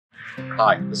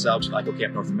Hi, this is Alex from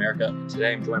Eijkelkamp, North America, and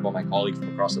today I'm joined by my colleague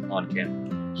from across the pond,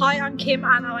 Kim. Hi, I'm Kim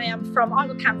and I am from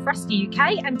Eijkelkamp for the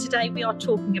UK, and today we are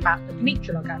talking about the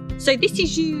Penetrologger. So this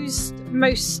is used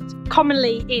most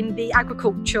commonly in the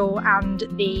agricultural and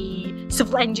the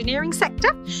civil engineering sector.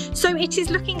 So it is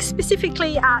looking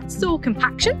specifically at soil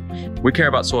compaction. We care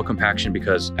about soil compaction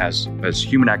because as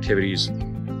human activities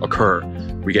occur,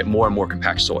 we get more and more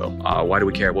compact soil. Why do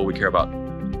we care? Well, we care about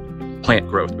plant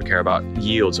growth, we care about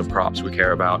yields of crops, we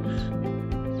care about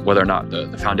whether or not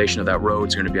the foundation of that road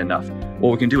is going to be enough.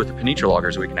 What we can do with the Penetrologger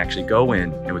is we can actually go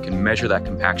in and we can measure that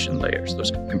compaction layers,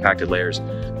 those compacted layers,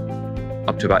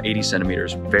 up to about 80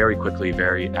 centimeters very quickly,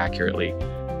 very accurately,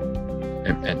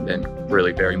 and then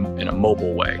really very in a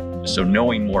mobile way. So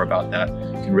knowing more about that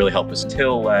can really help us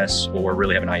till less or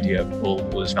really have an idea of will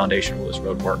this foundation, will this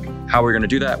road work? How are we going to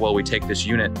do that? Well, we take this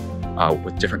unit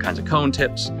with different kinds of cone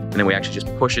tips, and then we actually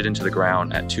just push it into the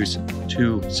ground at 2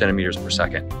 centimeters per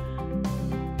second.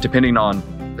 Depending on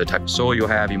the type of soil you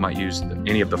have, you might use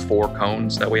any of the 4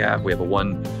 cones that we have. We have a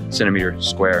 1 centimeter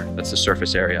square, that's the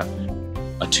surface area,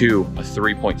 a 2, a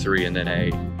 3.3, and then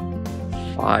a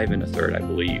 5 1/3, I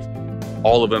believe.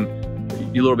 All of them,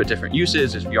 a little bit different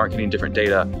uses. If you aren't getting different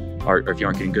data, or if you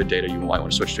aren't getting good data, you might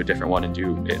want to switch to a different one and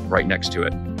do it right next to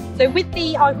it. So with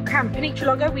the Eijkelkamp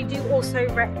Penetrologger, we do also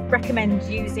recommend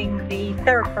using the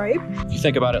ThetaProbe. If you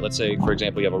think about it, let's say, for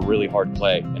example, you have a really hard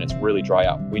clay and it's really dry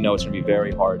out. We know it's going to be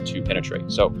very hard to penetrate.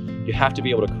 So you have to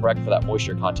be able to correct for that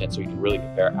moisture content so you can really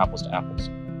compare apples to apples.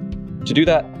 To do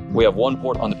that, we have one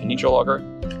port on the Penetrologger.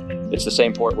 It's the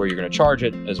same port where you're going to charge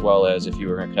it, as well as if you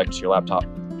were going to connect it to your laptop,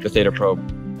 the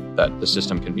ThetaProbe that the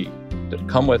system can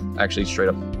come with actually straight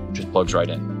up just plugs right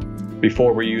in.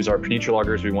 Before we use our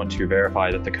Penetrologgers, we want to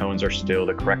verify that the cones are still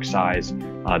the correct size.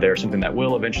 They're something that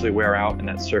will eventually wear out, and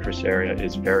that surface area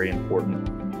is very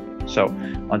important. So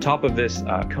on top of this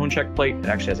cone check plate, it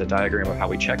actually has a diagram of how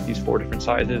we check these 4 different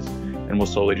sizes, and we'll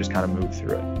slowly just kind of move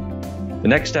through it. The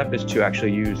next step is to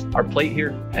actually use our plate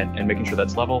here and making sure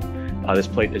that's level. This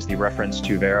plate is the reference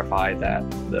to verify that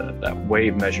that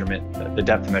wave measurement, the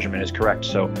depth measurement is correct.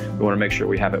 So we want to make sure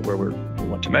we have it where we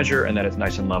want to measure and that it's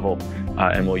nice and level.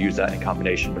 And we'll use that in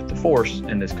combination with the force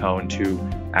in this cone to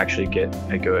actually get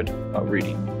a good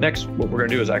reading. Next, what we're going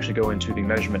to do is actually go into the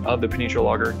measurement of the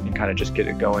Penetrologger and kind of just get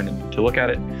it going and to look at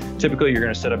it. Typically, you're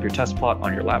going to set up your test plot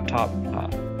on your laptop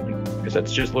because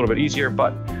that's just a little bit easier,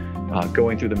 but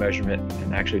going through the measurement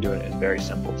and actually doing it is very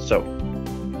simple. So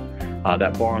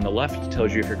that bar on the left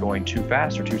tells you if you're going too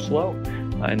fast or too slow,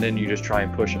 and then you just try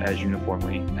and push as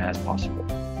uniformly as possible.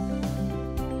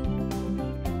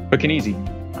 Quick and easy,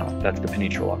 that's the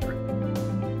Penetrologger.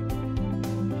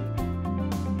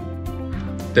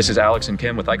 This is Alex and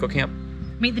Kim with Eijkelkamp.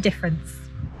 Meet the difference.